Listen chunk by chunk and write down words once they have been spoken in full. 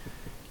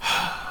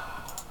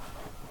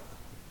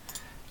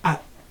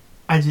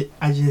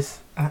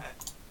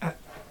I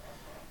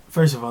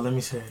first of all, let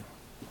me say,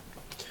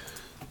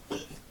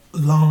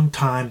 long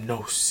time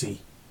no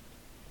see.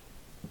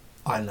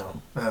 I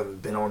know I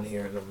haven't been on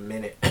here in a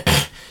minute.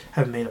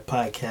 Haven't made a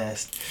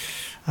podcast.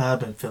 I've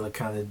been feeling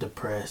kind of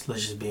depressed.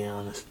 Let's just be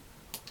honest.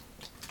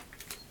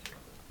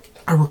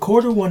 I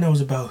recorded one that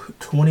was about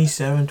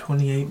 27,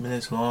 28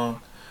 minutes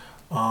long.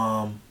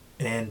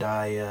 And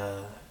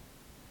I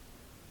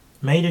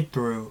made it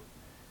through.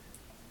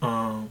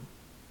 Like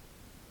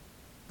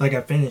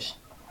I finished,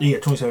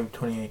 27,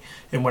 28.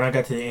 And when I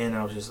got to the end,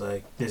 I was just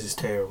like, this is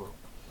terrible.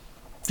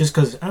 Just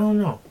because, I don't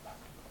know.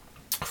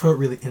 I felt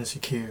really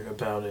insecure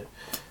about it.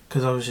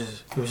 Because it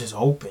was just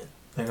open.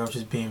 Like I was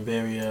just being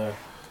very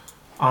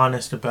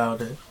honest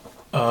about it.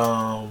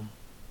 How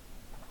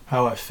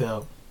I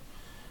felt.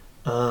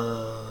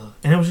 And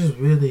it was just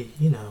really,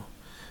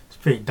 it's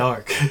pretty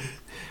dark. It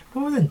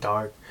wasn't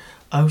dark.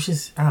 I was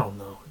just, I don't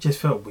know. It just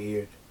felt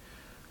weird.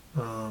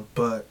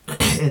 But,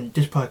 and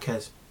this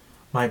podcast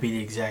might be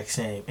the exact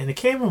same. And the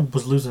camera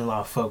was losing a lot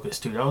of focus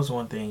too. That was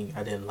one thing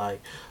I didn't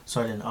like.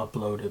 So I didn't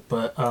upload it.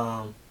 But,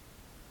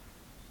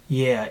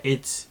 yeah,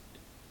 I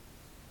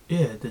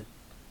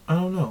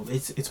don't know.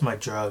 It's my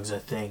drugs, I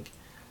think.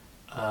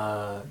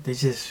 The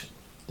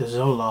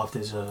Zoloft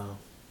is, I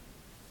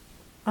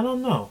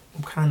don't know.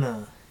 I'm kind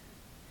of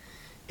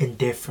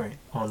indifferent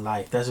on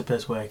life. That's the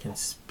best way I can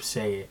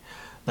say it.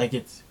 Like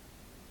it's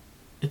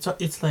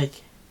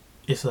like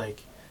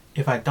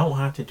if I don't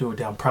have to do it,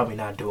 then I'm probably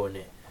not doing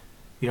it.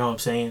 You know what I'm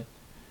saying?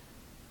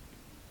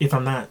 If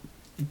I'm not,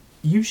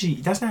 usually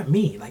that's not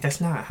me. Like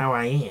that's not how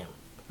I am.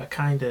 I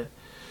kind of,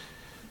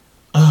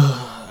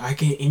 I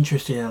get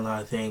interested in a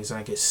lot of things and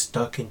I get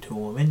stuck into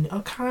them, and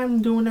I'm kind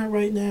of doing that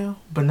right now,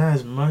 but not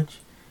as much.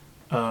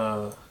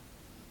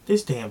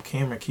 This damn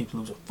camera keeps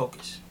losing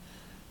focus.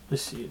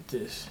 Let's see if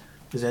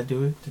does that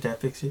do it? Did that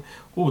fix it?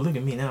 Oh, look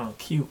at me now. I'm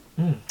cute.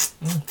 Am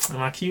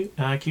I cute?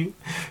 Am I cute?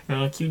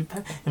 Am I cute?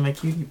 Am I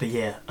cutie? But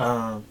yeah,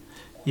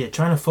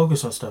 trying to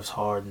focus on stuff's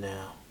hard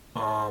now.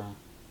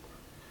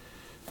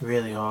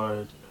 Really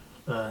hard.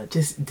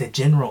 Just the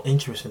general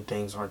interest in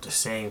things aren't the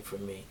same for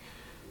me.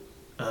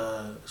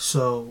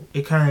 So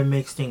it kind of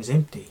makes things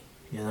empty,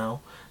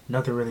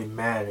 Nothing really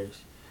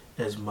matters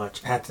as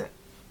much. I have to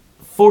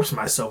force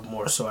myself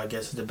more, so I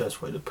guess is the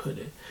best way to put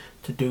it,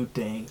 to do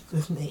things.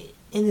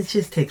 And it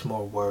just takes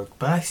more work,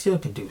 but I still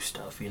can do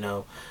stuff, and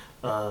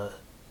I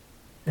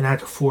have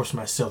to force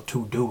myself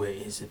to do it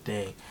is the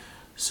thing.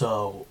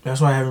 So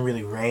that's why I haven't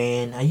really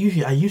ran. I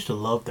used to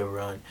love the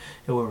run.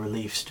 It would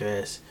relieve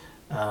stress.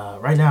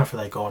 Right now I feel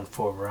like going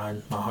for a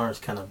run. My heart's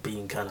kind of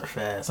beating kind of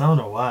fast. I don't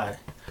know why.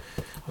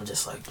 I'm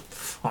just like,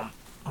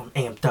 I'm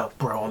amped up,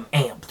 bro. I'm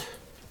amped.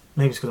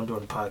 Maybe it's because I'm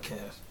doing the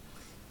podcast.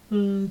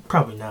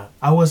 Probably not.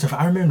 I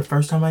remember the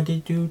first time I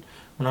did, dude,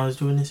 when I was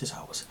doing this,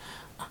 I'm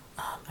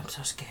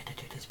so scared to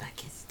do this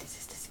podcast. This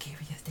is the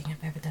scariest thing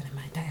I've ever done in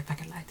my entire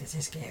fucking life. This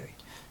is scary.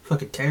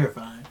 Fucking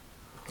terrifying.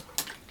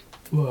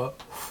 Well,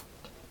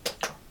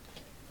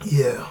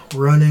 yeah,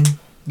 running,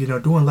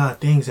 doing a lot of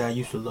things that I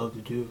used to love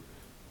to do.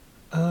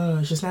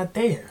 It's just not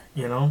there,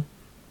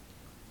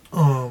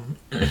 And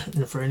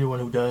for anyone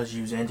who does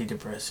use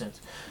antidepressants,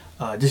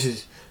 this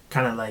is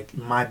kind of like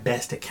my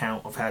best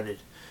account of how to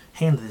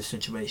handle this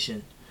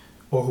situation,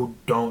 or who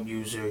don't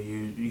use it,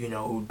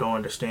 who don't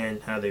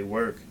understand how they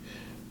work.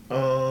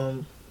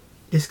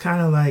 It's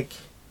kind of like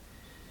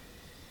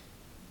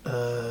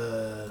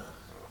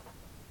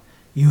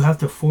you have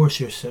to force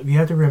yourself. You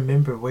have to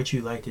remember what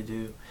you like to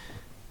do,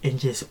 and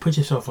just put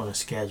yourself on a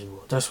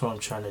schedule. That's what I'm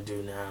trying to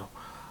do now.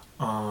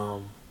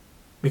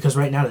 Because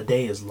right now the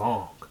day is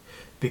long.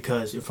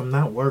 Because if I'm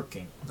not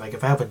working, like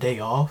if I have a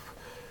day off,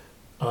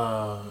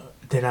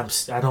 then I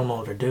don't know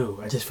what to do.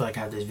 I just feel like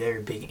I have this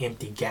very big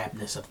empty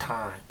gapness of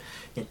time,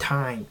 and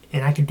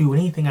I can do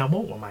anything I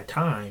want with my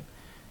time.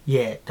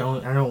 Yet I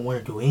don't want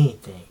to do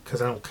anything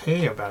because I don't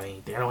care about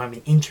anything. I don't have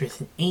any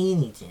interest in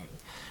anything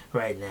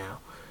right now.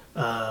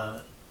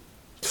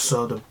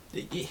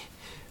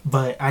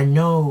 But I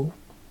know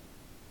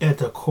at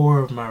the core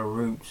of my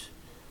roots,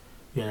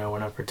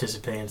 when I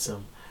participate in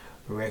some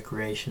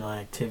recreational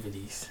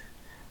activities,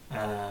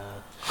 I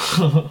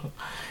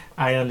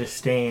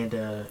understand.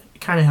 It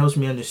kind of helps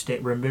me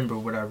remember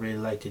what I really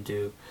like to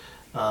do.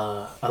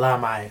 A lot of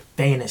my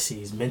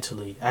fantasies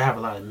mentally. I have a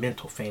lot of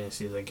mental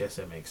fantasies. I guess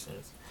that makes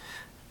sense.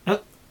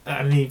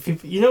 I mean,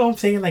 people, you know what I'm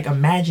saying? Like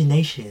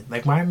imagination.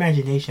 Like my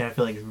imagination, I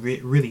feel like is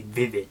really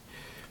vivid.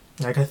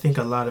 Like I think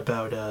a lot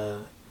about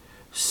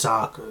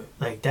soccer.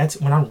 Like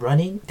that's when I'm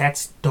running.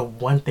 That's the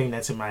one thing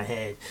that's in my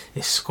head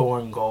is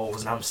scoring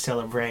goals and I'm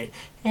celebrating.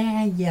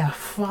 And you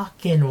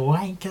fucking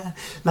wanker!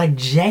 Like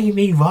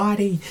Jamie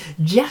Vardy,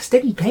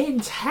 Justin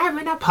Penn's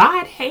having a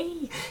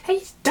party.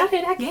 He's done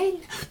it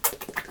again.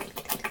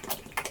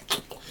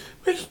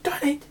 He's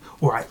done it.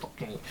 Or I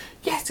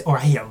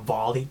hear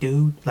volley,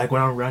 dude. Like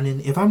when I'm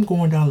running, if I'm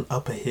going down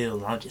up a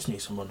hill, I just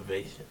need some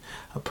motivation.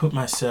 I put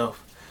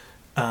myself,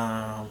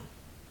 I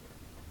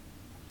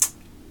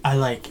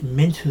like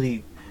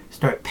mentally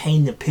start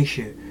painting the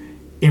picture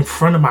in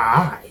front of my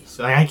eyes.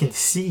 Like I can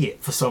see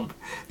it for some.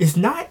 It's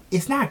not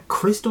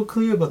crystal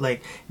clear, but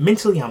like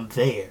mentally I'm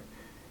there.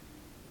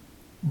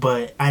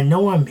 But I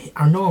know I'm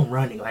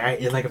running.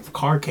 It's like if a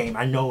car came,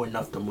 I know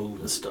enough to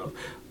move and stuff.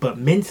 But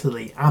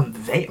mentally, I'm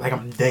there. Like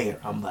I'm there.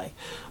 I'm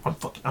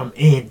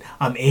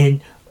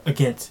in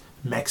against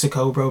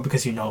Mexico, bro.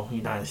 Because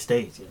United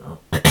States,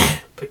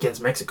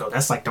 against Mexico.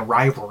 That's like the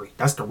rivalry.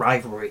 That's the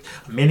rivalry.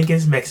 I'm in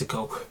against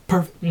Mexico.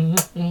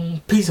 Perfect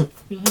piece of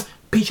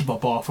a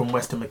ball from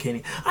Weston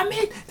McKinney. I'm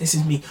in. This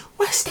is me.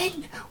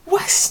 Weston.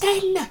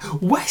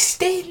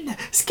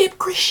 Skip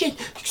Christian.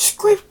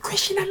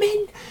 I'm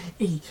in.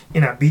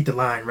 And I beat the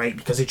line, right?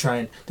 Because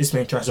this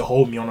man tries to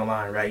hold me on the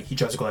line, right? He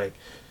tries to go like,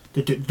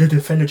 the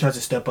defender tries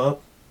to step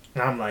up.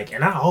 And I'm like,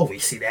 and I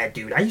always see that,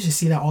 dude. I used to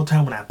see that all the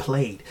time when I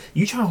played.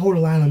 You try to hold the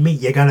line on me,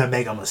 you're gonna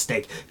make a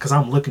mistake. Because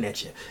I'm looking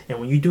at you. And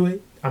when you do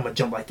it, I'm gonna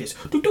jump like this.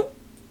 This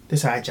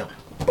is how I jump.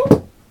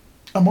 Boop.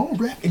 I'm on,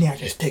 ref. And then I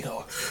just take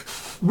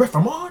off. Ref,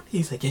 I'm on.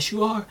 He's like, yes,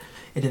 you are.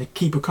 And then the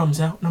keeper comes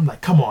out. And I'm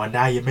like, come on,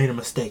 now you made a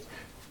mistake.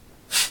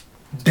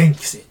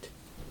 Dinks it.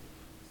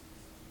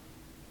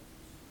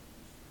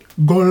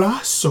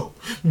 Golazo.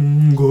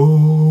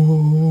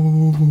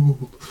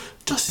 Goal.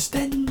 Just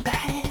stand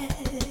back.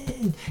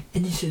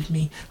 And this is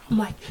me. I'm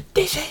like,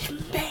 this is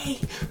me.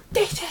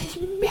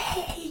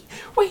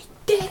 We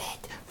did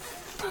it.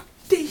 Fuck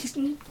these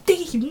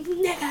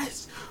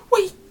niggas.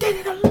 We did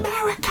it,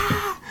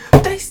 America.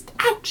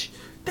 Ouch.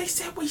 They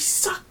said we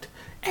sucked.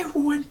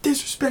 Everyone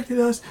disrespected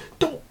us.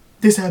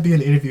 This had to be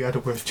an interview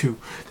afterwards too.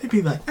 I'd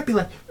be like,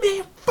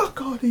 man,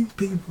 fuck all these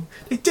people.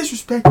 They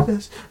disrespected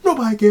us.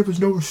 Nobody gave us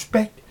no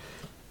respect.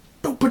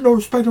 Don't put no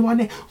respect on my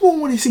name. We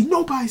don't want to see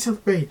nobody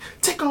celebrate.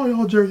 Take all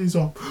y'all jerseys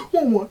off. We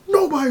don't want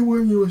nobody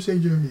wearing USA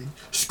jerseys.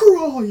 Screw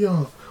all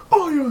y'all.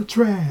 All y'all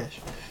trash.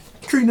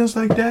 Treating us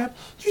like that.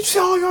 You see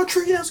all y'all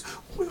treating us.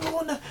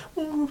 When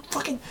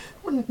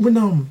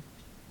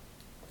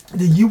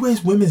the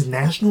U.S. women's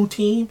national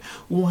team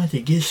wanted to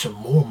get some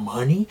more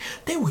money,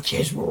 they were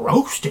just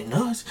roasting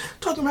us,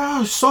 talking about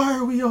how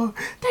sorry we are.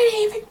 They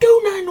didn't even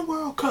do nothing in the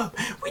World Cup.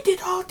 We did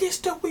all this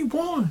stuff, we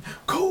won.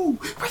 Cool.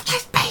 We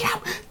just paid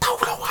them.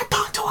 Don't know what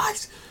talk to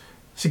us.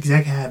 That's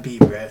exactly how it be,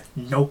 bruh.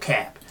 No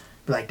cap.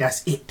 Like,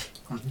 that's it.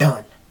 I'm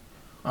done.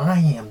 I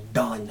am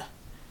done.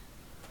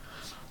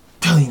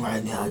 Telling you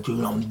right now,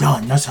 dude, I'm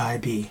done. That's how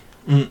it be.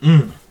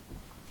 Because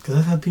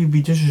that's how people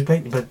be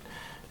disrespected, but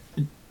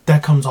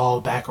that comes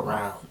all back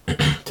around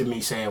to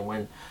me saying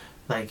when,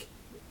 like,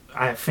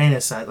 I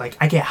fantasize, like,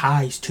 I get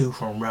highs too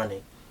from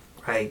running,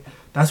 right?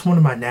 That's one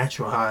of my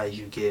natural highs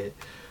you get.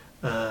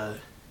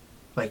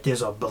 Like,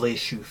 there's a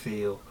bliss you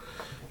feel.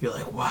 You're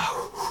like,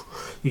 wow,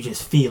 you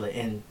just feel it.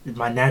 And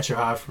my natural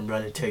high from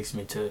running takes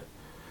me to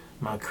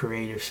my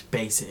creative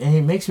space. And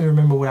it makes me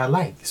remember what I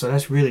like. So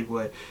that's really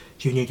what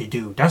you need to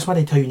do. That's why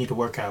they tell you need to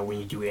work out when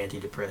you do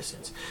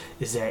antidepressants.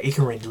 Is that it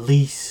can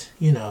release,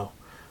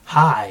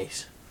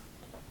 highs.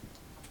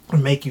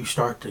 And make you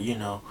start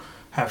to,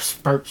 have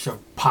spurts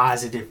of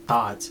positive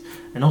thoughts.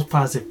 And those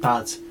positive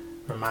thoughts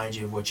remind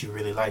you of what you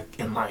really like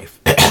in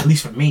life. At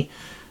least for me.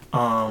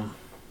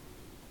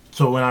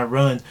 So when I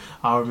run,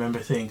 I'll remember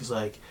things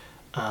like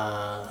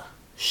I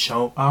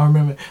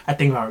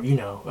think about,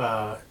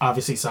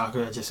 obviously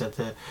soccer. I just said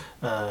the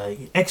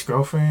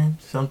ex-girlfriend.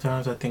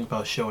 Sometimes I think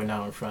about showing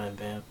out in front of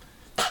them.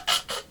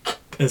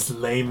 As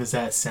lame as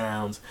that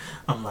sounds,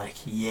 I'm like,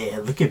 yeah,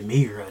 look at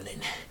me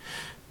running.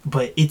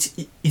 But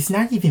it's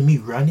not even me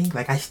running.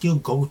 Like, I still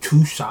go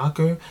to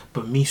soccer,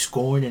 but me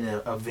scoring in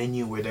a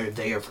venue where they're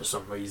there for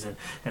some reason,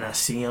 and I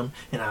see them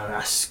and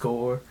I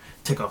score.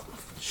 Take off my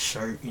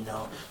shirt,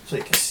 so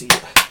you can see.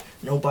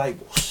 Nobody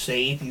will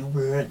save you,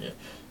 bro. And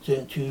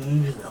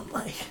I'm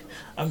like,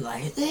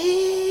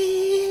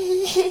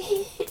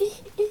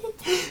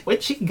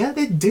 what you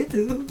gotta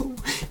do?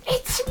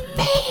 It's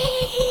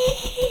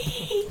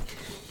me,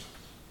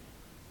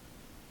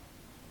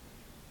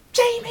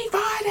 Jamie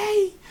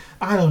Vardy.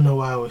 I don't know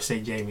why I would say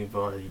Jamie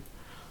Vardy,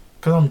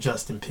 cause I'm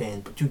Justin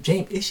Penn. But dude,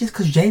 it's just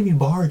cause Jamie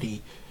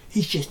Vardy,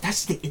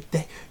 that's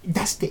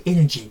the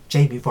energy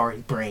Jamie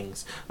Vardy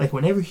brings. Like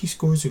whenever he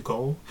scores a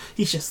goal,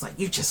 he's just like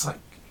let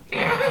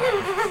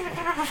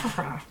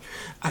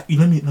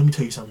me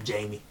tell you something,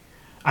 Jamie.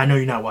 I know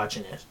you're not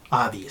watching this,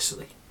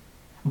 obviously,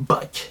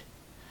 but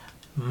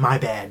my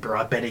bad, bro.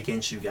 I bet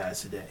against you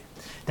guys today.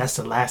 That's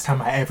the last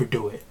time I ever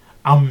do it.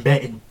 I'm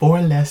betting for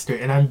Leicester,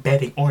 and I'm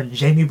betting on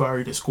Jamie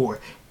Vardy to score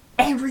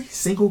every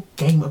single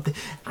game of the.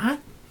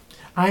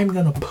 I'm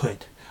gonna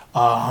put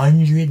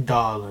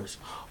 $100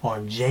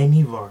 on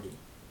Jamie Vardy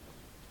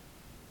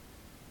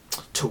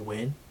to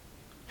win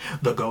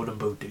the Golden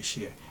Boot this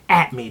year.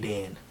 At me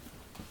then.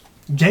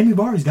 Jamie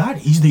Vardy's got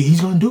it.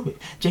 He's gonna do it.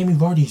 Jamie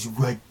Vardy's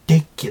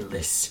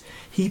ridiculous.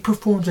 He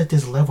performs at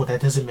this level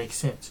that doesn't make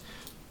sense.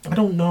 I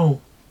don't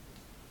know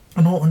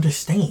I don't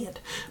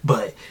understand.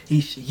 But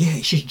it's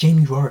just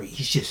Jamie Vardy.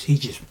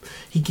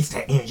 He gets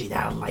that energy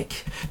that I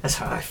like. That's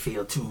how I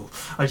feel too.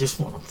 I just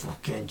want to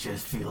fucking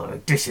just feel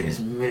like, this is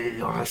me.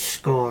 I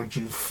scored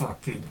you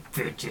fucking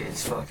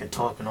bitches. Fucking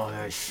talking all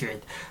that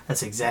shit.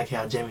 That's exactly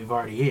how Jamie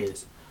Vardy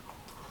is.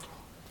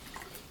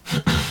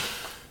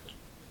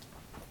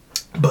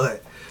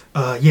 But,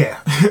 yeah.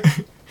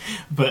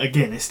 But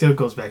again, it still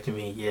goes back to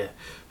me, yeah.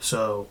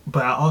 So,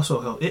 but I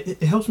also help.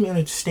 It helps me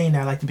understand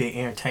that I like to be an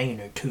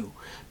entertainer too,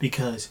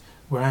 because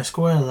when I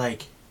score,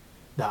 like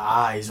the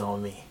eyes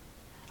on me,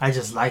 I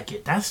just like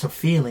it. That's the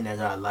feeling that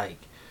I like.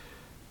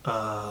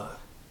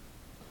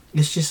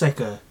 It's just like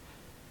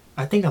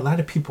I think a lot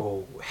of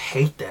people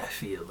hate that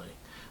feeling,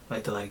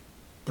 like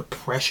the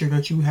pressure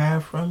that you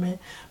have from it.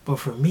 But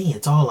for me,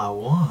 it's all I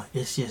want.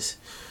 It's just,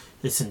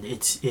 it's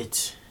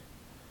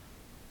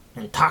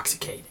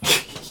intoxicating.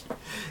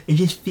 It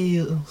just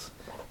feels,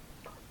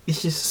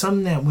 it's just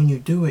something that when you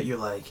do it, you're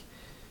like,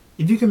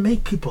 if you can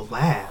make people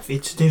laugh,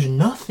 there's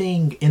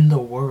nothing in the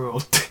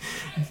world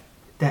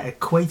that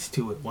equates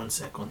to it. One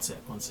sec.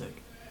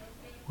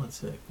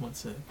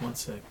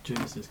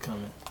 Judas is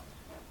coming.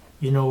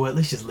 You know what?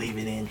 Let's just leave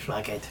it in.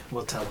 Fuck it.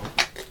 We'll tell him.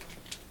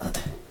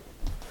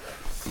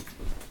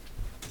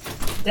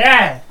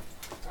 Dad!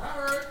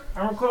 Alright.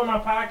 I'm recording my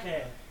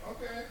podcast.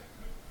 Okay.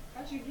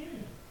 How'd you get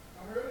it?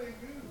 I heard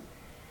it good.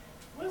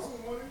 What's...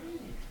 What it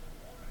is?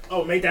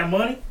 Oh, make that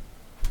money?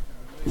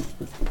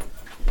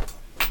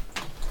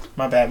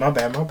 My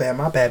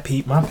bad,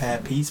 peeps.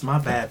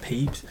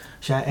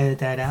 Should I edit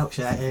that out?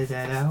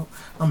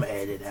 I'm gonna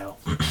edit it out.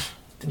 I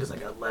think it's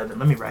like 11.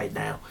 Let me write it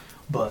down.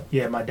 But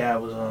yeah, my dad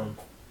was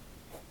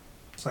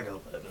it's like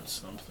 11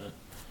 something.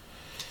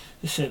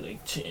 It said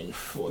like 10,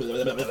 4, I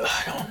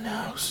don't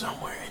know,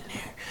 somewhere in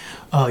there.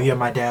 Oh yeah,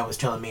 my dad was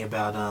telling me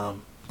about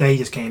that he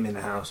just came in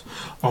the house.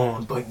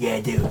 But yeah,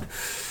 dude.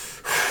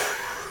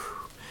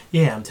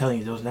 Yeah, I'm telling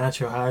you, those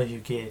natural highs you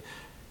get,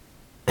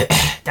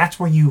 that's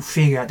where you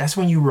figure out, that's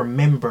when you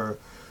remember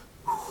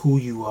who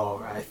you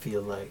are, I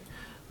feel like.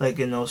 Like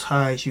in those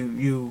highs,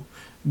 you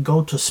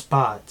go to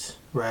spots,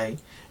 right?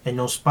 And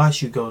those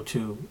spots you go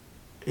to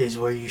is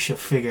where you should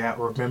figure out,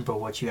 remember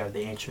what you have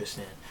the interest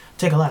in.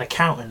 Take a lot of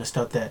count in the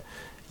stuff that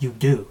you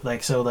do.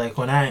 Like, so like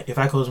if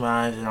I close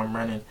my eyes and I'm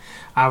running,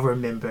 I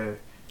remember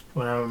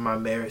when I was in my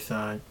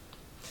marathon,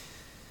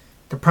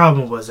 the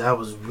problem was I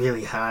was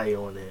really high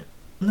on it.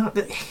 No,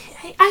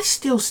 I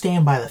still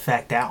stand by the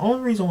fact that the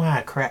only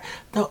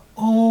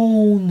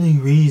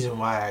reason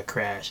why I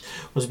crashed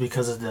was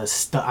because of the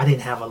stuff. I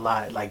didn't have a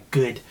lot like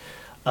good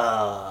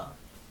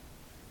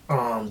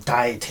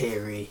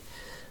dietary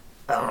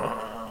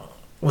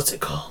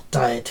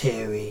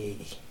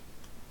dietary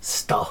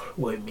stuff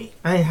with me.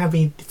 I didn't have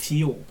any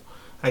fuel.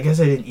 I guess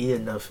I didn't eat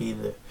enough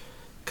either,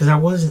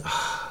 because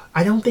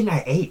I don't think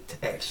I ate,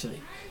 actually.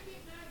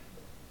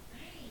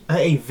 I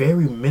ate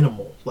very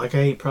minimal. Like I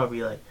ate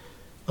probably like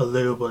a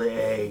little bit of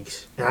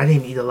eggs, and I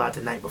didn't eat a lot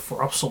the night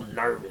before. I was so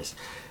nervous.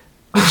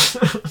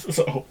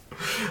 So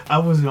I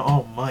wasn't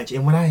on much.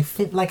 And when I'm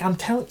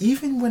telling,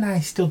 even when I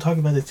still talk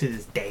about it to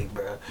this day,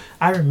 bro,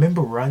 I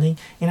remember running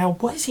and I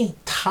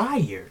wasn't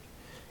tired.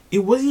 It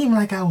wasn't even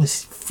like I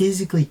was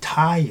physically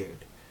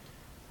tired.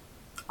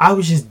 I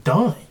was just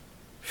done.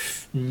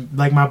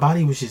 Like my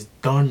body was just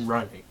done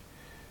running.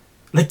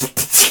 Like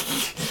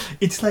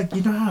it's like,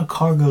 you know how a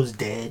car goes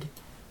dead,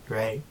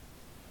 right?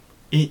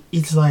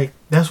 It's like,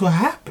 that's what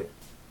happened.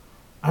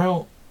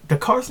 The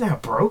car's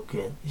not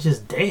broken. It's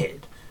just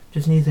dead.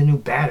 Just needs a new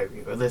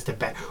battery. Or less the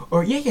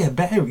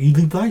battery. You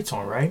leave lights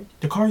on, right?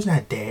 The car's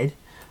not dead.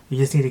 You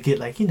just need to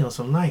get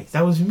some lights.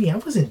 That was me. I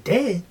wasn't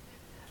dead.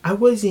 I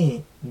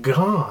wasn't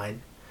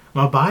gone.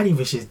 My body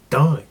was just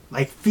done.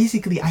 Like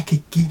physically, I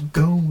could keep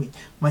going.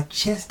 My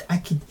chest,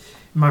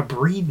 my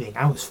breathing,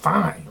 I was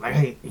fine.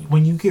 Like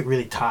when you get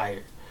really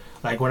tired.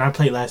 Like when I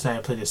played last night,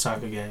 I played a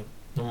soccer game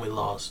and we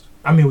lost.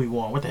 I mean, we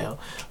won. What the hell?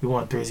 We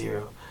won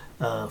 3-0.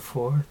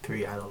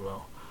 4-3, I don't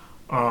know.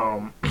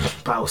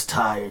 But I was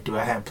tired, dude.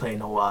 I hadn't played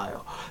in a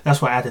while.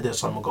 That's why after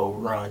this, I'm gonna go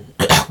run,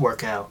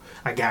 work out.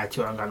 I got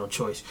to. I don't got no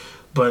choice.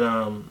 But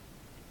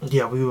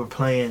yeah, we were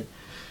playing,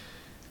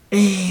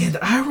 and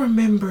I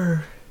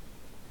remember,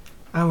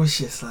 I was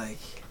just like,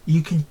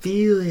 you can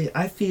feel it.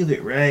 I feel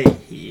it right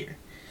here,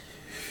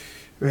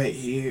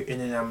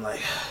 and then I'm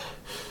like,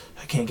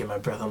 I can't get my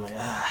breath. I'm like,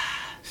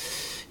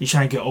 you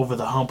trying to get over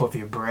the hump of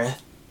your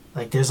breath.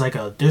 Like there's like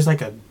a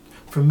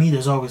for me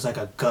there's always like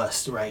a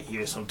gust right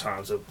here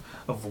sometimes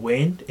of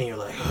wind, and you're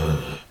like,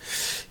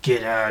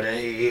 get out of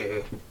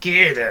here,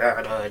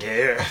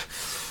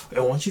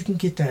 and once you can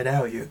get that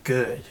out, you're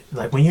good.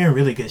 Like when you're in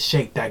really good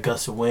shape, that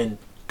gust of wind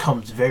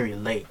comes very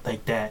late,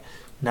 like that,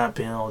 not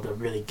being able to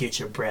really get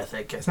your breath.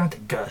 I guess not the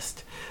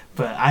gust,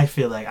 but I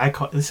feel like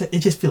it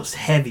just feels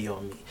heavy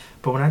on me.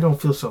 But when I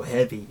don't feel so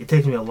heavy, it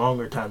takes me a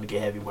longer time to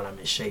get heavy when I'm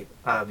in shape,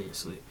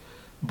 obviously.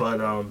 But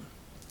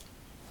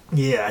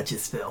yeah, I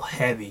just felt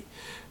heavy.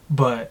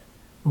 But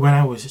when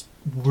I was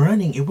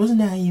running, it wasn't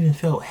that I even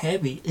felt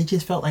heavy. It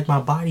just felt like my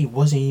body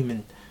wasn't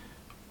even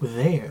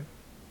there.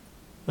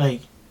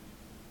 Like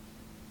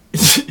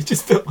It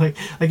just felt like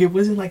it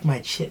wasn't like my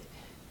chest.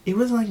 It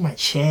wasn't like my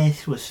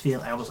chest was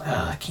feeling. I was like,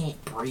 oh, I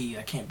can't breathe.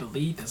 I can't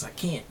believe this. I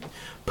can't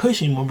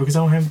push anymore because I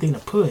don't have anything to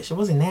push. It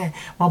wasn't that.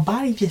 My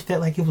body just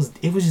felt like it was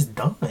just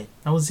done.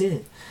 That was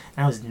it.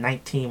 And I was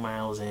 19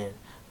 miles in.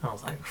 I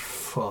was like,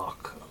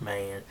 fuck,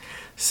 man.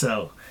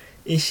 So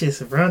it's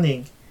just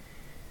running.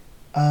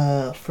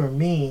 For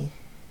me,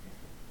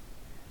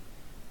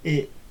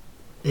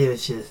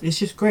 it's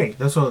just great.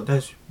 That's all.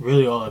 That's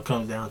really all it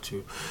comes down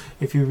to.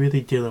 If you're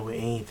really dealing with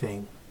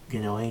anything,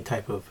 any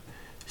type of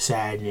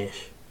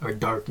sadness or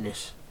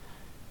darkness,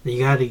 you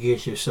got to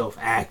get yourself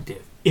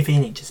active. If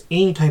just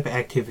any type of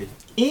activity,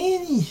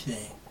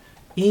 anything.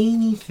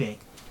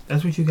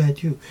 That's what you got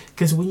to do.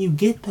 Because when you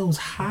get those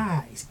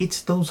highs,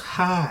 it's those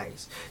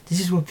highs.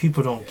 This is what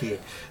people don't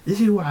get. This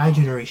is what our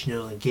generation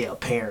doesn't get.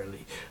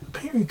 Apparently,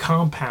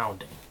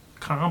 compounding.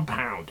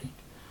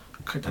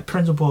 The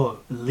principle of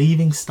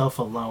leaving stuff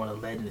alone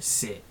and letting it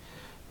sit,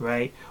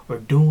 right? Or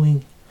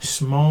doing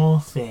small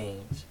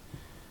things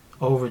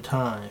over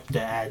time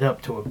that add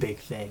up to a big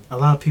thing. A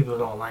lot of people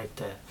don't like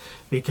that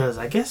because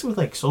I guess with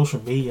like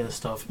social media and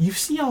stuff, you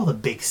see all the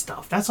big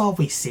stuff. That's all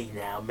we see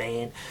now,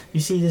 man.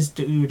 You see this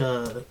dude,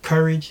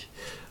 Courage,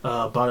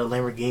 bought a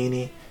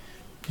Lamborghini.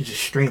 He's a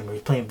streamer.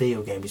 He's playing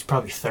video games. He's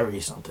probably 30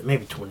 something,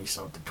 maybe 20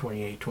 something,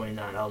 28,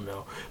 29, I don't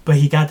know. But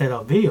he got that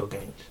on video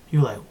games.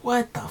 You're like,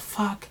 what the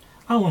fuck?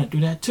 I want to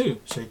do that too.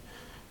 So,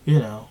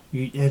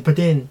 but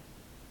then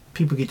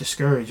people get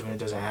discouraged when it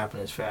doesn't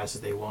happen as fast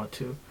as they want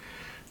to.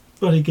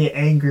 Or they get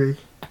angry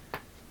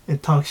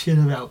and talk shit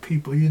about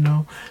people,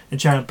 and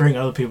try to bring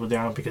other people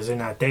down because they're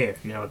not there,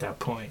 at that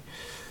point.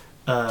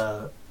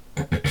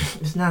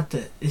 It's not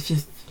it's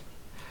just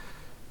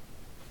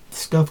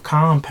stuff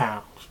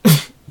compounds.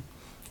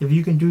 If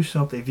you can do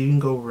something, if you can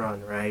go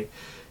run, right?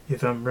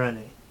 If I'm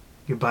running,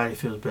 your body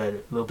feels better,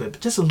 a little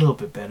bit, just a little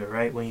bit better,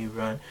 right? When you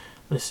run,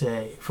 let's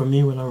say, for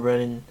me when I'm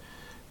running,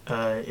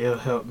 it'll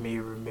help me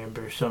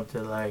remember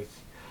something like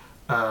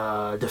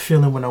the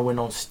feeling when I went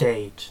on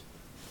stage.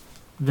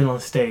 Been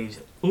on stage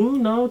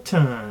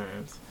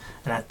times,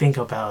 and I think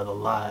about it a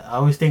lot. I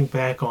always think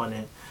back on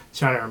it,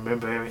 trying to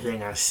remember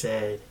everything I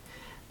said,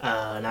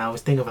 and I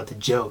always think about the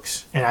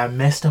jokes. And I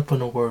messed up on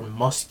the word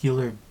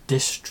muscular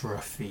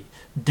dystrophy.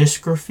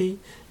 Dystrophy.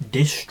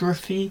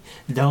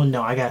 Don't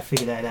know. I gotta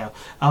figure that out.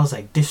 I was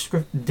like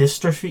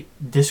dystrophy.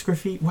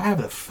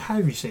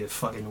 However you say the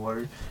fucking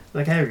word,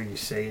 like however you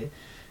say it,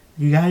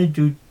 you gotta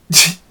do.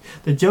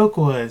 The joke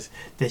was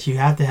that you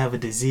have to have a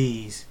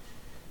disease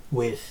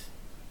with.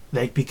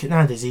 Because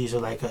not a disease,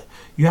 or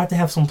you have to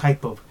have some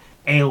type of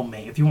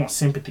ailment. If you want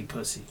sympathy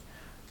pussy,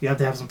 you have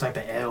to have some type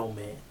of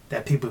ailment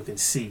that people can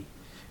see.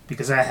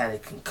 Because I had a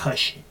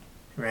concussion,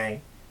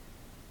 right?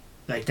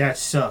 That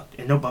sucked.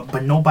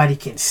 But nobody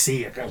can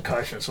see a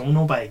concussion, so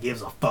nobody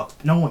gives a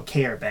fuck. No one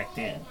cared back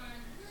then,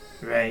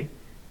 right?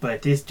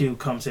 But this dude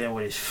comes in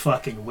with his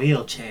fucking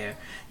wheelchair,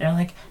 and I'm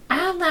like,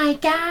 oh my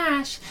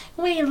gosh,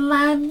 we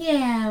love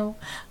you.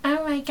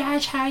 Oh my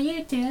gosh, how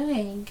you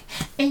doing?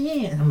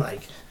 And I'm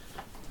like,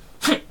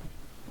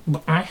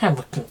 but I have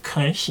a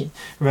concussion,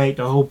 right?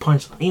 The whole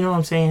punchline, you know what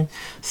I'm saying?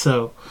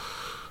 So,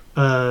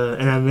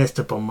 and I messed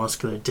up on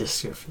muscular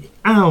dystrophy.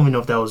 I don't even know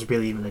if that was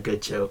really even a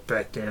good joke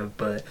back then,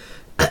 but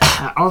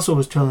I also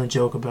was telling a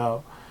joke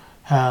about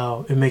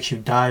how it makes you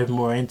dive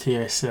more into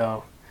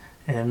yourself,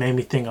 and it made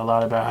me think a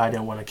lot about how I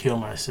didn't want to kill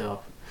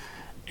myself.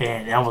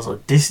 And I was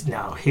like,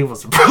 here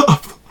was the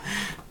problem.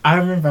 I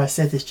remember I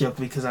said this joke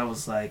because I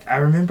was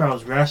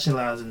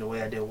rationalizing the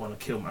way I didn't want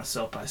to kill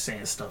myself by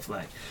saying stuff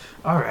like,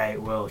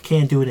 alright, well, I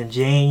can't do it in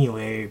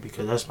January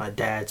because that's my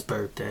dad's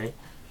birthday.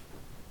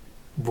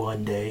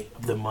 One day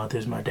of the month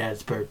is my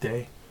dad's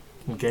birthday.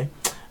 Okay?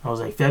 I was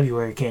like,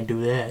 February, can't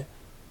do that.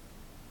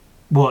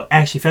 Well,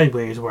 actually,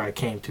 February is where I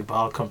came to, but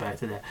I'll come back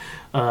to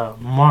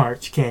that.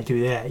 March, can't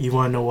do that. You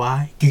want to know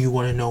why? Do you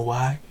want to know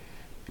why?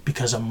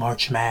 Because of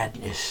March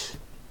Madness.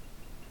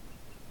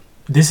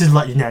 This is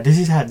logic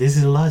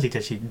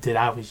that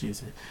I was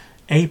using.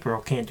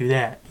 April, can't do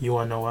that. You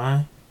wanna know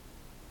why?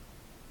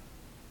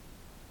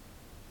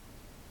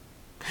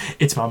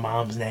 It's my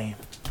mom's name.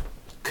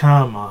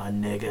 Come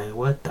on, nigga.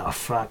 What the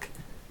fuck?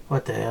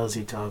 What the hell is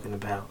he talking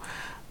about?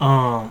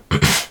 And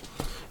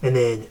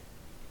then,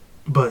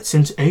 but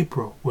since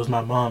April was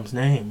my mom's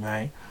name,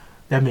 right?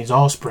 That means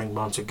all spring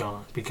months are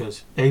gone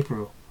because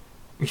April,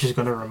 which is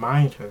gonna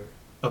remind her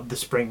of the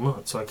spring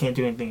month, so I can't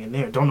do anything in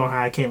there. Don't know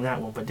how I came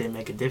that one, but didn't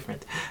make a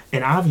difference.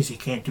 And obviously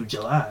can't do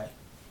July.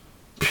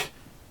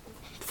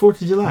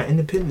 4th of July,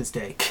 Independence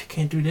Day.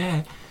 Can't do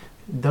that.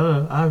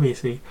 Duh,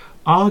 obviously.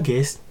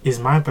 August is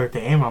my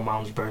birthday and my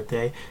mom's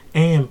birthday,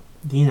 and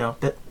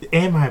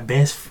and my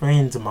best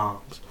friend's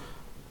mom's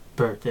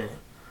birthday,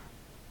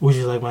 which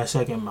is like my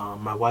second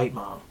mom, my white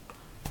mom.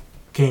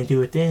 Can't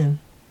do it then.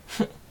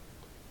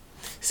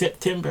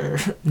 September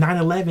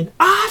 9/11,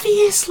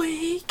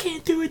 obviously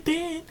can't do it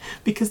then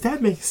because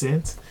that makes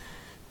sense.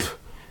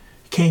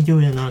 Can't do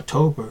it in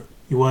October.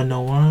 You wanna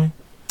know why?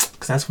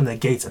 Because that's when the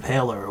gates of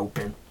hell are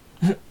open.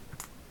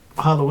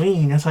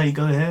 Halloween. That's how you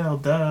go to hell.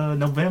 Duh.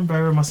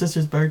 November, my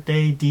sister's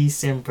birthday.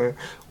 December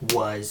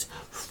was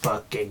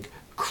fucking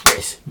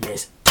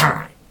Christmas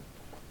time.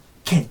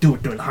 Can't do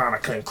it during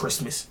Hanukkah and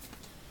Christmas.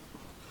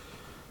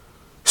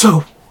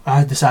 So,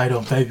 I decided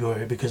on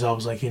February because I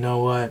was like, you know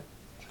what?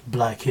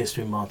 Black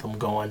History Month, I'm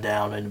going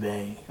down in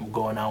vain. I'm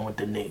going out with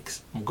the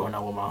Knicks. I'm going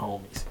out with my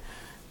homies.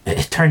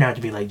 It turned out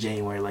to be like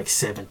January like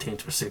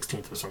 17th or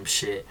 16th or some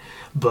shit.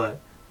 But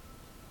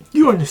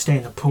you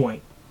understand the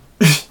point.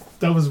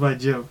 That was my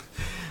joke.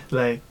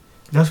 Like,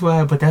 that's why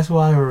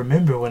I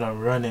remember when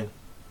I'm running.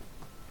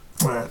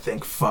 When I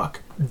think, fuck,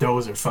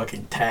 those are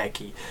fucking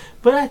tacky.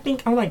 But I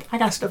think, I'm like, I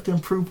got stuff to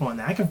improve on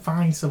that. I can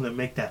find something to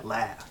make that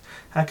laugh.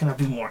 How can I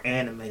be more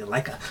animated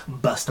like a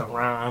Busta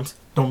Rhymes?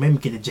 Don't make me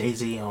get a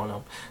Jay-Z on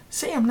them.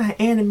 Say I'm not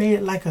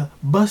animated like a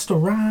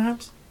Busta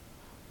Rhymes.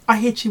 I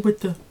hit you with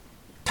the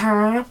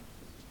time.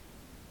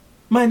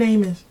 My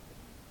name is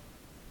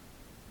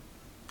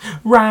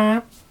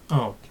Rhyme.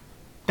 Oh,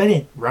 that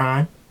ain't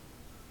rhyme.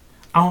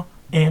 I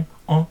am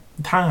on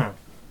time.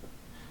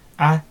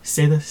 I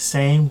say the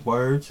same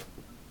words.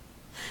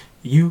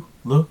 You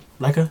look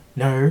like a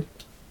nerd.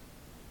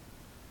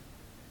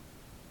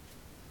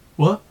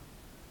 What?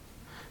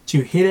 Did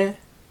you hear that?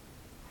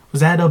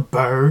 Was that a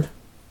bird?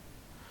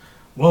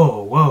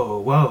 Whoa, whoa,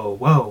 whoa,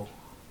 whoa.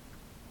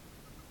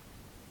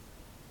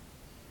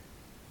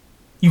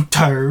 You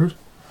turd.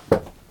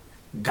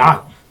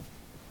 Got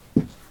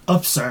him.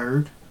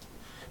 Absurd.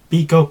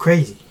 Beat go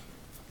crazy.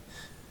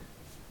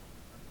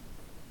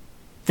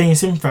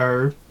 Fancy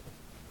verb.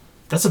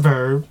 That's a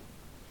verb.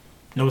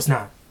 No, it's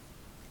not.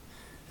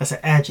 That's an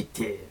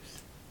adjective.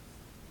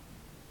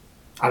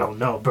 I don't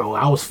know, bro.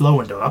 I was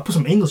flowing, though. I put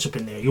some English up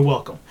in there. You're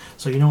welcome.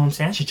 So, you know what I'm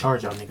saying? I should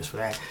charge y'all niggas for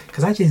that.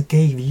 Because I just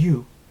gave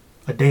you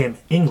a damn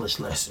English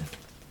lesson.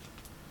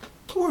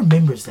 Who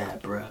remembers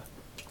that, bro?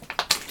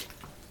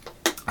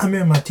 I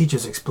remember my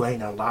teachers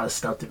explained a lot of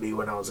stuff to me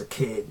when I was a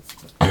kid.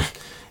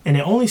 And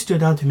it only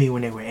stood out to me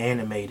when they were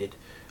animated.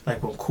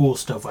 Like, when cool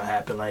stuff would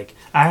happen. Like,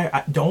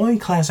 the only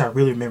class I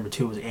really remember,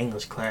 too, was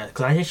English class.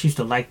 Because I just used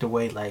to like the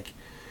way, like,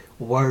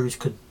 words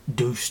could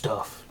do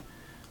stuff.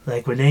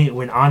 Like,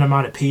 when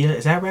onomatopoeia,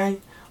 is that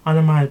right?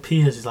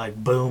 Onomatopoeia is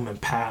like boom and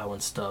pow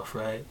and stuff,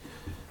 right?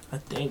 I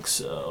think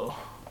so.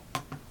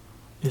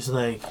 It's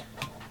like,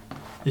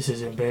 this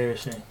is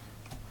embarrassing.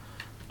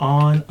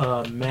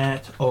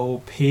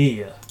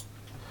 Onomatopoeia.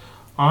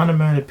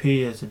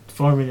 Onomatopoeia is a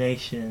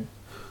formation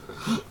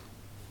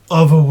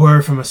of a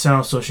word from a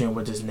sound associated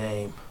with his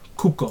name.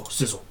 Kuko,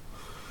 sizzle.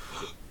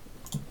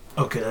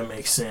 Okay, that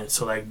makes sense.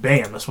 So, like,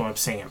 bam, that's what I'm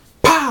saying.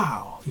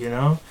 Pow! You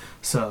know?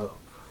 So,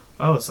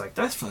 I was like,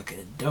 that's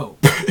fucking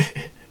dope.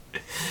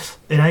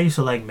 And I used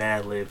to like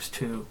Mad Libs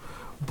too.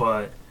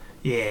 But,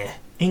 yeah,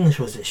 English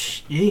was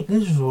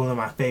English was one of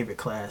my favorite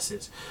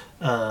classes.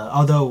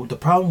 Although, the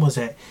problem was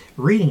that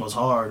reading was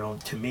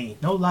hard to me.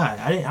 No lie.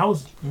 It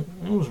was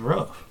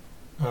rough.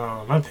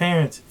 My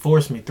parents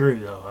forced me through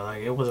though.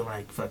 Like, it wasn't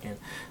like fucking,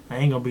 I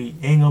ain't gonna be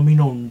no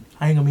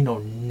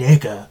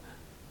nigga.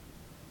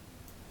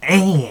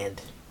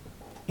 And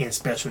in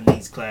special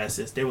needs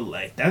classes, they were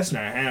like, that's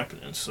not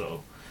happening.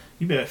 So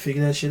you better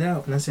figure that shit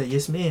out. And I said,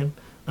 yes, ma'am.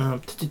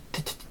 To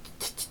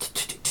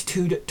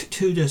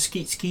the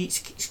ski.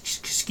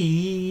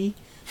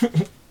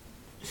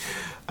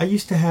 I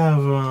used to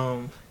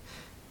have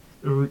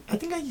I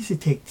think I used to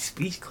take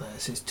speech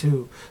classes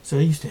too, so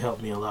they used to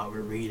help me a lot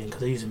with reading because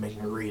they used to make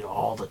me read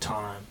all the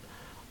time.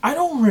 I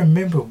don't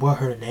remember what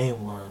her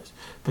name was,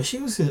 but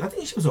I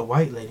think she was a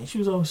white lady. She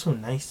was always so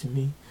nice to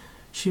me.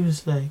 She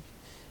was like,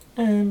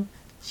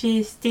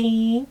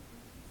 Justine,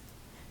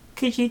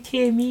 could you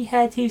tell me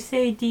how to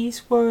say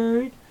this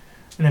word?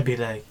 And I'd be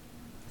like,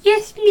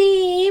 yes,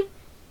 ma'am.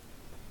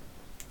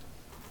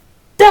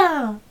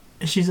 Duh.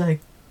 And she's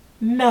like,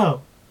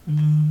 no,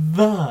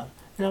 the.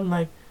 And I'm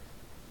like,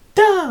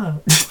 duh.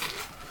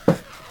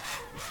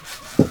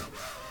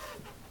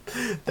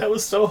 That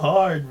was so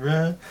hard,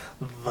 bruh.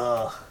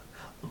 The.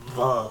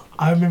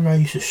 I remember I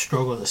used to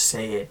struggle to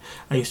say it.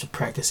 I used to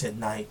practice at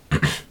night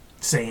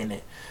saying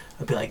it.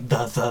 I'd be like,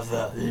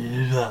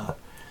 the.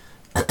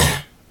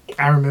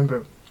 I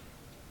remember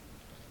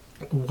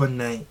one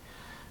night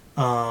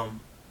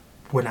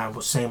when I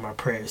was saying my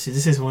prayers. See,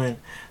 this is when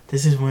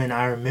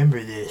I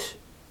remember this.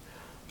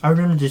 I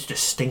remember this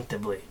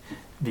distinctively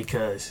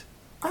because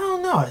I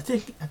don't know. I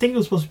think it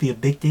was supposed to be a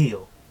big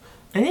deal,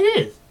 and it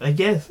is. I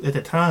guess at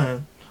the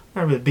time,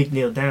 not really a big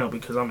deal now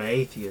because I'm an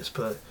atheist.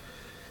 But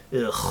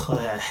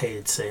I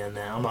hated saying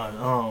that. I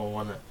don't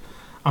wanna.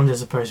 I'm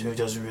just a person who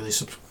doesn't really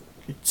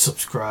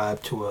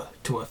subscribe to a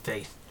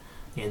faith.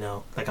 You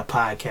know, like a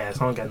podcast.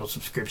 I don't got no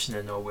subscription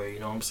to nowhere. You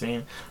know what I'm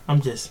saying?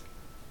 I'm just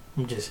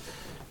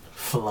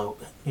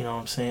floating. You know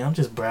what I'm saying? I'm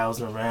just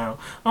browsing around.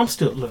 I'm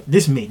still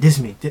this me.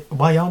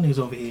 Why y'all niggas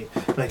over here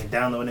like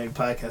downloading every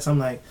podcast? I'm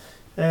like,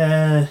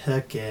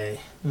 okay.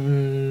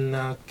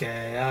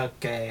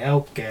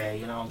 Okay.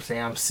 You know what I'm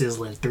saying? I'm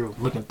sizzling through,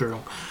 looking through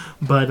them.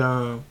 But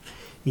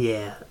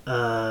yeah.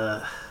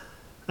 I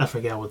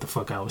forgot what the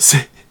fuck I was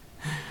saying.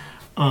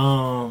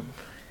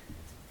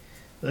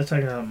 let's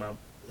talk about my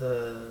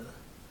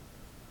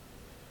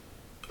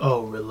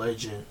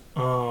religion.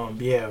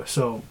 Yeah.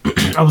 So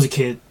I was a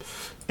kid,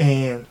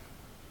 and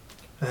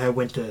I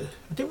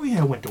think we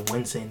had went to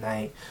Wednesday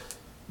night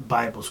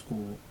Bible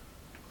school.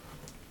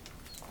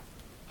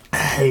 I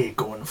hated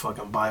going to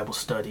fucking Bible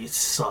study. It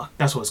sucked.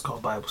 That's what it's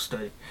called, Bible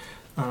study.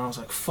 And I was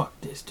like, fuck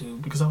this,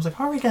 dude. Because I was like,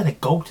 I already gotta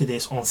go to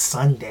this on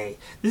Sunday.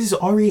 This is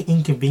already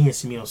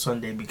inconvenience to me on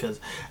Sunday because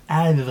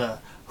out of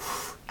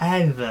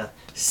the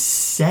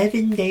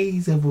 7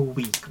 days of a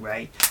week,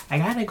 right? I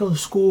gotta go to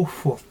school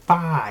for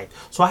 5.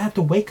 So I have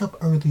to wake up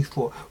early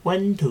for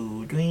 1,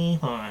 2, 3,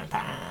 4,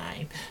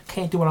 5.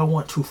 Can't do what I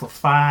want to for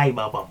 5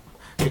 of them.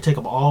 They take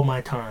up all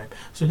my time.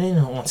 So then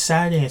on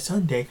Saturday and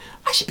Sunday,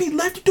 I should be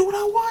left to do what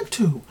I want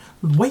to.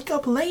 Wake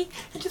up late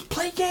and just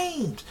play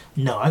games.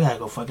 No, I gotta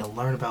go fucking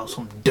learn about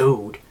some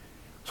dude.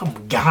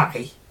 Some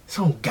guy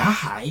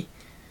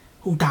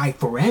who died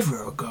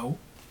forever ago.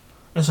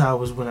 That's how I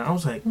was when I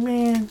was like,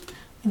 man,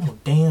 ain't no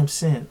damn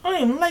sense. I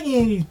ain't like any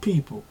of these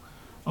people.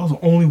 I was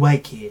the only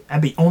white kid.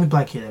 Only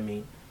black kid, I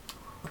mean.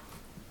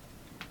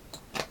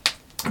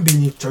 I've been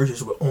in these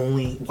churches with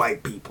only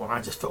white people, and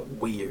I just felt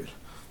weird.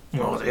 You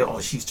know, I was like, oh,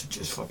 she used to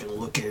just fucking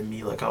look at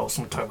me like I was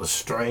some type of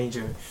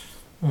stranger.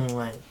 I'm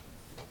like,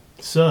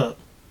 what's up?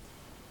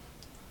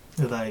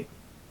 They're like,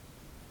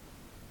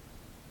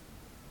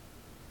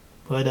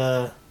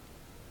 but,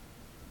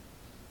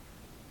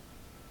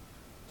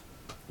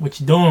 what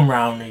you doing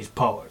around these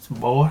parts,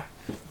 boy?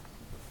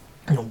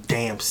 No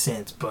damn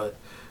sense, but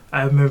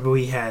I remember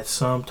we had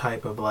some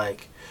type of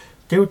like,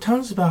 they were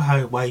telling us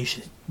about why you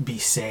should be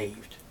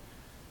saved.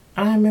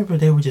 I remember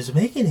they were just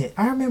making it.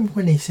 I remember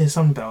when they said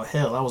something about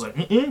hell. I was like,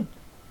 I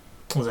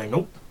was like,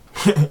 nope.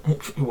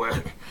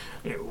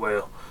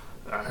 well,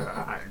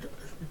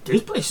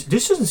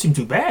 this doesn't seem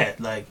too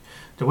bad. Like,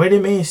 the way they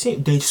made it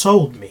seem, they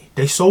sold me.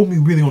 They sold me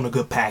really on a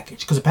good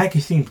package. Because the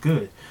package seems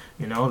good.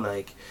 You know,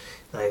 like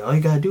all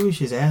you gotta do is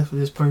just ask for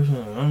this person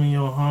in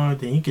your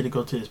heart. Then you get to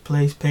go to this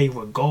place, pay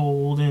for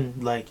gold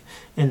and, like,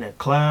 in the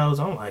clouds.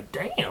 I'm like,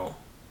 damn.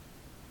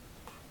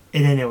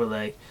 And then they were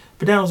like,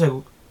 but then I was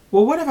like,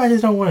 well, what if I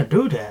just don't want to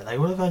do that? Like,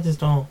 what if I just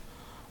don't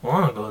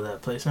want to go to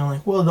that place? And I'm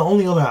like, well, the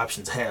only other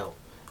option's hell.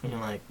 And you're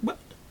like, what?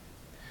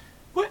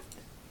 Well,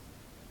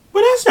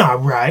 that's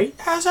not right.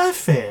 How's that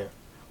fair?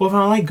 What if I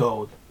don't like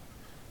gold?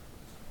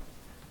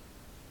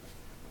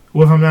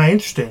 What if I'm not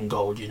interested in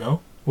gold, you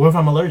know? What if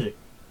I'm allergic?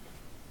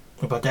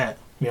 What about that?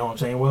 You know what I'm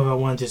saying? What if I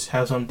want to just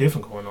have something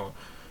different going on?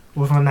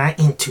 What if I'm not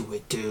into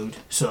it, dude?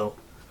 So,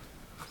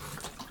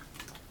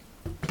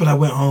 but I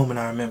went home and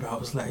I remember I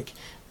was like,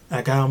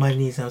 I got on my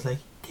knees and I was like,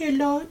 dear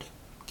Lord,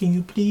 can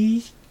you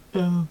please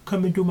come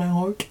into my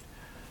heart?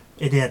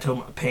 And then I told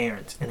my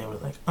parents, and they were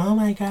like, oh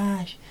my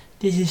gosh,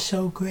 this is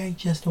so great,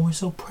 Justin. We're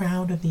so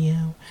proud of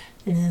you.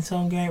 And it's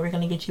so great. We're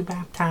going to get you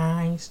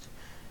baptized.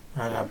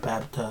 And I got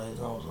baptized,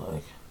 and I was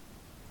like,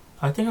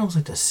 I think I was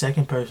like the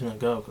second person to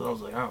go, because I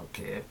was like, I don't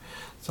care.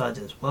 So I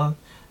just walked,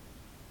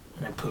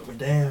 and I put me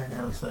there, and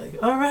I was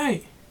like, all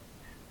right,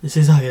 this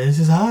is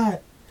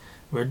hot.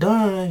 We're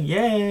done.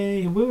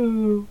 Yay,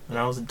 woo. And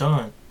I was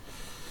done.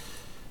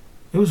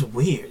 It was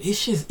weird. It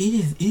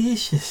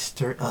is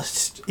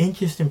just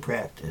interesting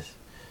practice.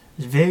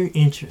 It's very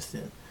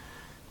interesting.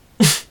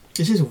 It's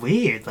just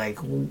weird. Like,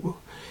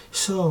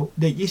 so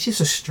it's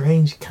just a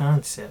strange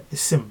concept.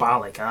 It's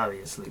symbolic,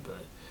 obviously,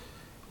 but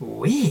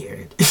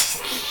weird.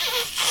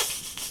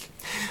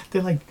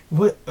 They're like,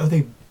 what are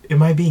they?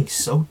 Am I being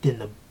soaked in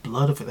the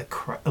blood of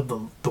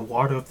the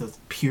water of the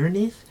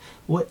pureness?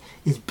 What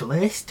is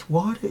blessed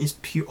water? Is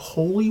pure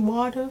holy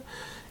water?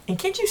 And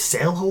can't you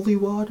sell holy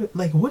water?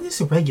 Like, what is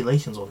the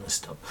regulations on this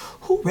stuff?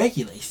 Who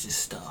regulates this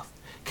stuff?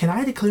 Can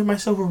I declare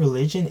myself a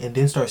religion and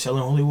then start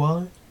selling holy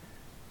water?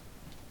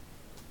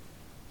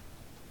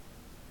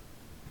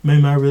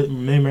 Maybe my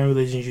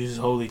religion uses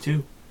holy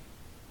too.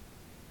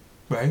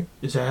 Right?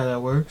 Is that how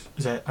that works?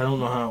 I don't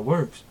know how it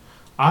works.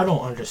 I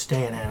don't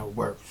understand how it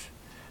works.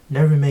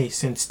 Never made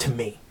sense to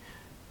me.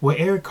 What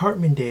Eric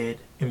Cartman did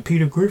and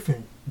Peter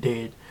Griffin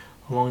did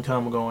a long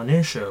time ago on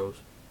their shows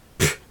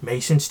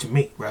made sense to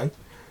me, right?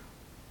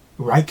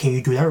 Right? Can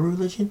you do that with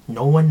religion?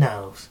 No one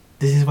knows.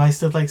 This is why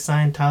stuff like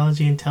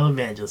Scientology and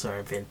televangelists are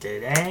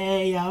invented.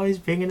 Hey, always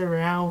bringing it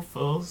around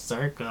full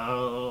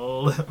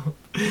circle.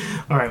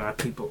 Alright, my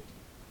people.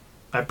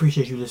 I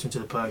appreciate you listening to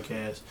the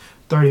podcast.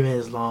 30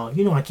 minutes long.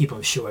 You know I keep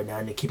them short now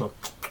and they keep them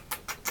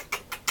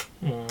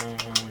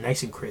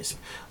nice and crisp.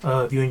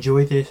 If you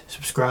enjoyed this,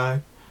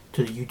 subscribe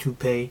to the YouTube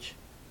page,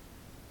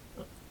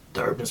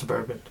 The Urban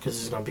Suburban, because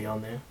this is going to be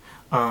on there.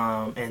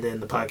 And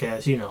then the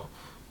podcast, you know,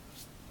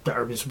 The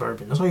Urban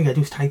Suburban. That's all you gotta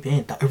do is type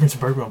in The Urban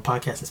Suburban on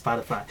podcast and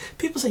Spotify.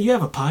 People say, you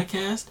have a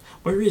podcast?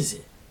 Where is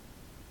it?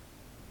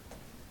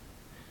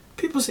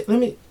 People say, let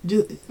me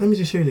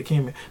just show you the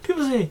camera.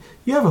 People say,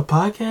 you have a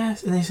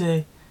podcast? And they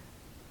say,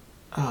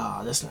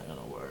 oh, that's not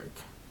gonna work.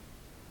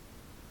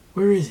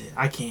 Where is it?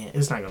 I can't.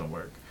 It's not gonna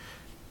work.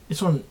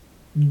 It's on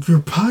your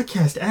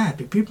podcast app.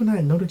 Do people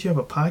not know that you have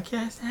a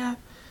podcast app?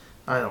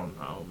 I don't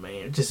know,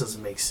 man. It just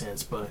doesn't make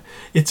sense. But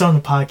it's on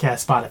the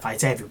podcast, Spotify.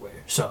 It's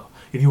everywhere. So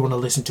if you want to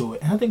listen to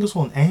it, and I think it's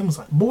on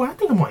Amazon. Boy, I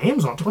think I'm on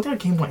Amazon. I think I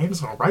came on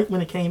Amazon right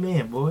when it came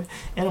in, boy.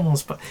 And I'm on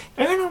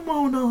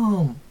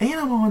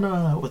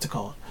what's it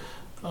called?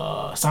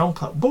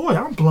 SoundCloud. Boy,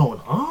 I'm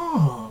blowing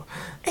up.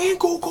 And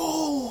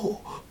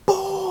Google.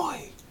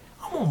 Boy,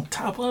 I'm on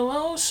top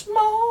of a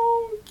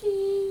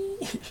smoky.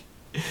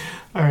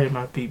 All right,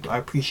 my people. I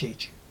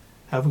appreciate you.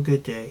 Have a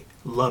good day.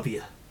 Love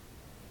you.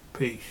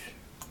 Peace.